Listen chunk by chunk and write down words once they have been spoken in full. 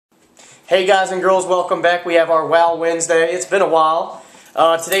Hey guys and girls, welcome back. We have our Wow Wednesday. It's been a while.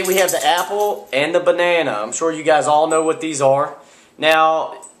 Today we have the apple and the banana. I'm sure you guys all know what these are.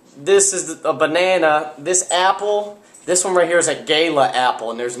 Now, this is a banana. This apple, this one right here is a Gala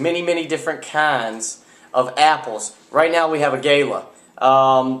apple, and there's many different kinds of apples. Right now we have a Gala.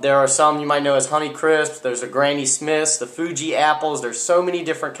 There are some you might know as Honey Crisp. There's a Granny Smith's, the Fuji apples. There's so many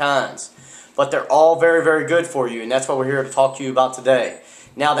different kinds. But they're all very good for you, and that's what we're here to talk to you about today.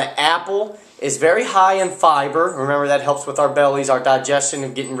 Now, the apple is very high in fiber. Remember, that helps with our bellies, our digestion,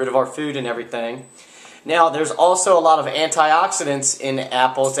 and getting rid of our food and everything. Now, there's also a lot of antioxidants in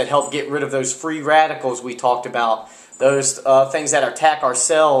apples that help get rid of those free radicals we talked about. Those things that attack our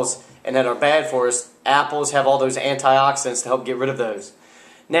cells and that are bad for us. Apples have all those antioxidants to help get rid of those.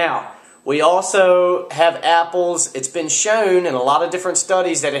 Now, we also have apples. It's been shown in a lot of different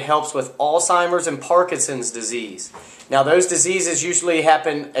studies that it helps with Alzheimer's and Parkinson's disease. Now, those diseases usually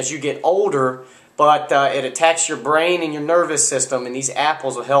happen as you get older, but it attacks your brain and your nervous system, and these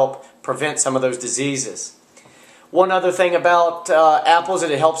apples will help prevent some of those diseases. One other thing about apples is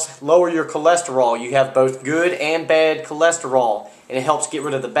it helps lower your cholesterol. You have both good and bad cholesterol, and it helps get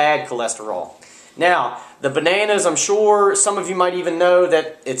rid of the bad cholesterol. Now, the bananas, I'm sure some of you might even know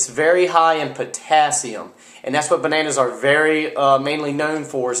that it's very high in potassium. And that's what bananas are very mainly known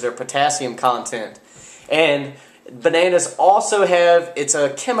for, is their potassium content. And bananas also have, it's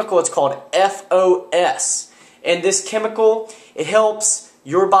a chemical, it's called FOS. And this chemical, it helps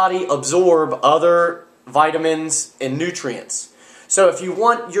your body absorb other vitamins and nutrients. So if you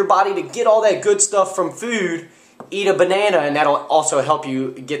want your body to get all that good stuff from food, eat a banana, and that'll also help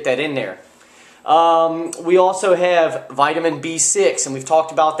you get that in there. We also have vitamin B6, and we've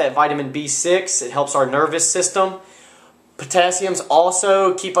talked about that vitamin B6. It helps our nervous system. Potassiums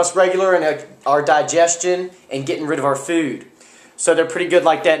also keep us regular in our digestion and getting rid of our food. So they're pretty good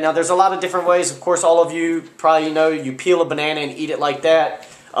like that. Now, there's a lot of different ways. Of course, all of you probably know you peel a banana and eat it like that.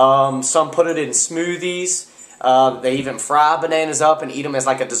 Some put it in smoothies. They even fry bananas up and eat them as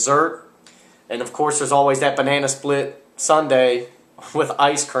like a dessert. And of course, there's always that banana split sundae with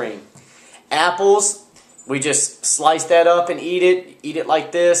ice cream. Apples, we just slice that up and eat it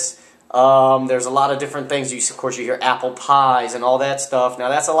like this. There's a lot of different things. Of course, you hear apple pies and all that stuff. Now,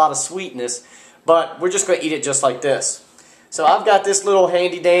 that's a lot of sweetness, but we're just going to eat it just like this. So I've got this little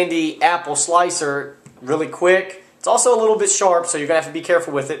handy-dandy apple slicer, really quick. It's also a little bit sharp, so you're going to have to be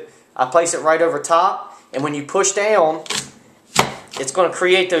careful with it. I place it right over top, and when you push down, it's going to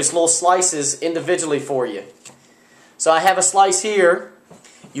create those little slices individually for you. So I have a slice here.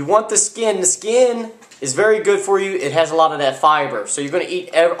 You want the skin. The skin is very good for you. It has a lot of that fiber. So you're going to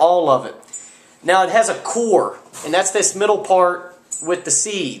eat all of it. Now, it has a core, and that's this middle part with the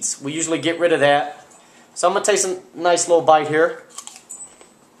seeds. We usually get rid of that. So I'm going to take a nice little bite here.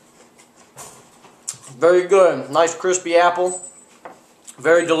 Very good. Nice crispy apple.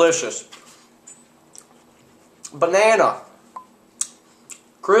 Very delicious. Banana.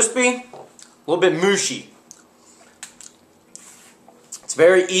 Crispy, a little bit mushy. It's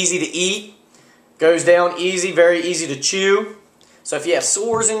very easy to eat, goes down easy, very easy to chew. So if you have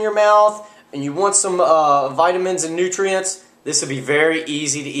sores in your mouth and you want some vitamins and nutrients, this would be very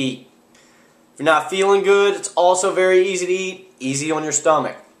easy to eat. If you're not feeling good, it's also very easy to eat, easy on your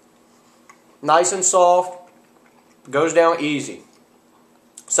stomach. Nice and soft, goes down easy.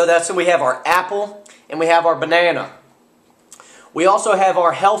 So that's when we have our apple and we have our banana. We also have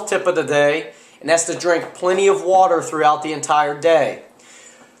our health tip of the day, and that's to drink plenty of water throughout the entire day.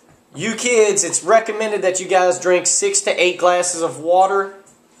 You kids, it's recommended that you guys drink 6 to 8 glasses of water.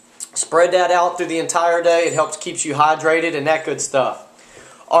 Spread that out through the entire day. It helps keeps you hydrated and that good stuff.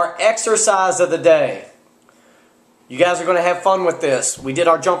 Our exercise of the day. You guys are going to have fun with this. We did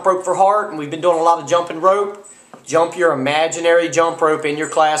our jump rope for heart, and we've been doing a lot of jumping rope. Jump your imaginary jump rope in your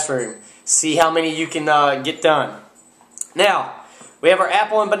classroom. See how many you can get done. Now, we have our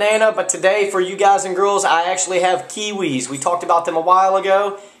apple and banana, but today for you guys and girls, I actually have kiwis. We talked about them a while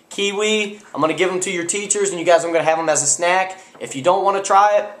ago. Kiwi, I'm going to give them to your teachers, and you guys are going to have them as a snack. If you don't want to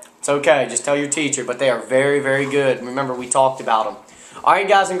try it, it's okay. Just tell your teacher, but they are very good. Remember, we talked about them. Alright,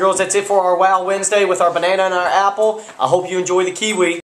 guys and girls, that's it for our Wow Wednesday with our banana and our apple. I hope you enjoy the kiwi.